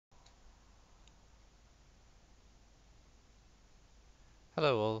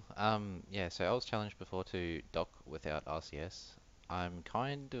Hello all. Yeah, so I was challenged before to dock without RCS. I'm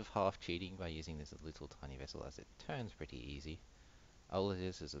kind of half cheating by using this little tiny vessel as it turns pretty easy. All it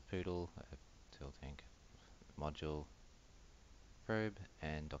is a poodle, a tilt tank, module, probe,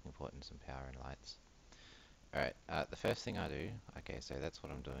 and docking port and some power and lights. Alright, the first thing I do, okay, so that's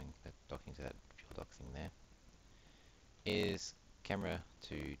what I'm doing, the docking to that fuel dock thing there, is camera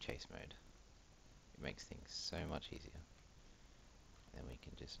to chase mode. It makes things so much easier. Then we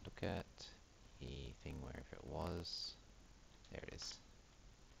can just look at the thing wherever it was. There it is.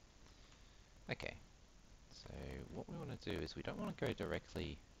 Okay, so what we want to do is we don't want to go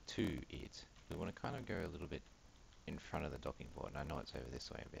directly to it. We want to kind of go a little bit in front of the docking port, and I know it's over this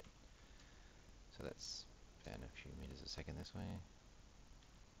way a bit. So let's burn a few meters a second this way.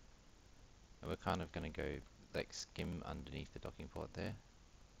 And we're kind of going to go like skim underneath the docking port there.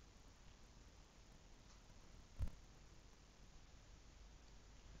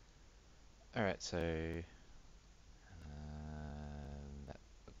 Alright, so that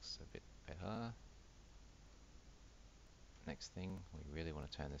looks a bit better. Next thing, we really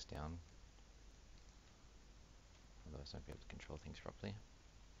want to turn this down, otherwise I won't be able to control things properly.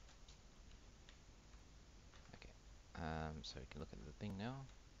 Okay, so we can look at the thing now.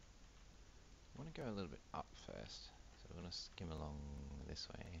 I want to go a little bit up first, so we're going to skim along this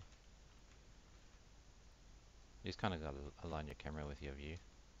way. You just kind of got to align your camera with your view,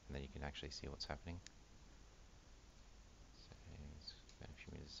 and then you can actually see what's happening. So let's go a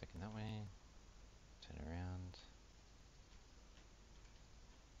few meters a second that way, turn around.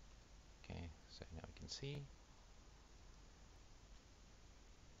 Okay, so now we can see.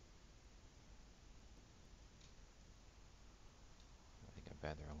 I think I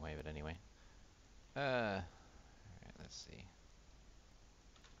bowed the wrong way, but anyway. Alright, let's see.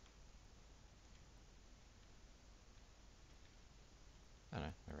 Oh no,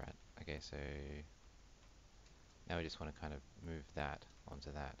 we're right. Okay, so now we just want to kind of move that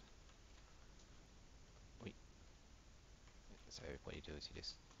onto that. Wait. So what you do is you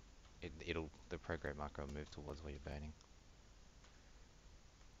just the program marker will move towards where you're burning.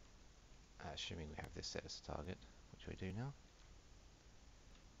 Assuming we have this set as a target, which we do now.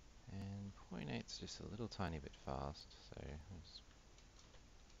 And 0.8's just a little tiny bit fast, so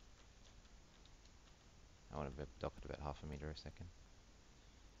I want to dock it about half a meter a second.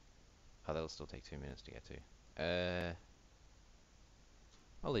 Oh, that'll still take 2 minutes to get to.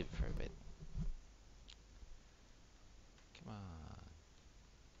 I'll leave it for a bit. Come on.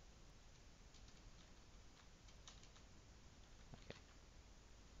 Okay.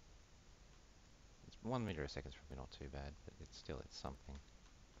 It's 1 meter a second is probably not too bad, but it's something.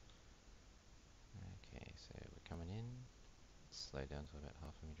 Okay, so we're coming in. Slow down to about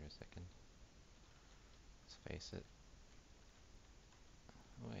half a meter a second. Let's face it.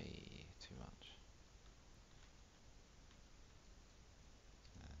 Way too much.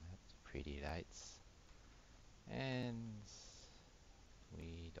 That's pretty lights. And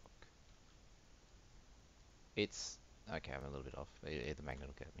we dock. It's okay. I'm a little bit off. The magnet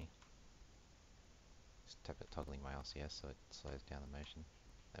will get me. Just toggling my RCS so it slows down the motion.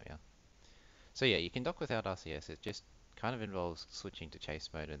 There we are. So yeah, you can dock without RCS. It just kind of involves switching to chase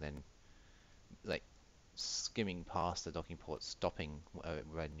mode and then like skimming past the docking port, stopping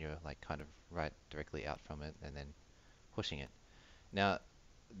when you're like kind of right directly out from it, and then pushing it. Now,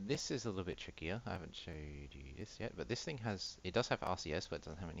 this is a little bit trickier. I haven't showed you this yet, but this thing does have RCS, but it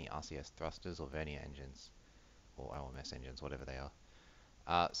doesn't have any RCS thrusters or vernier engines or OMS engines, whatever they are.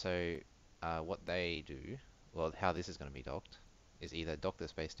 What they do, well, how this is going to be docked, is either dock the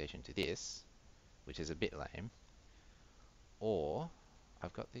space station to this, which is a bit lame, or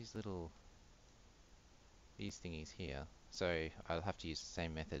I've got these thingies here. So I'll have to use the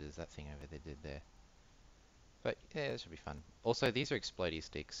same method as that thing over there did there. But yeah, this should be fun. Also, these are explodey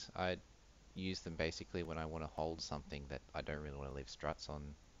sticks. I use them basically when I want to hold something that I don't really want to leave struts on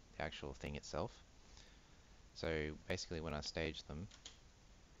the actual thing itself. So basically when I stage them,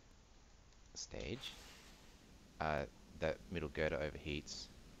 uh, that middle girder overheats,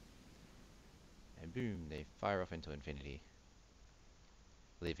 and boom, they fire off into infinity,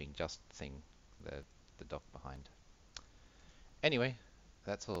 leaving just the dock behind. Anyway,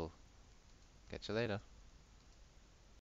 that's all. Catch you later.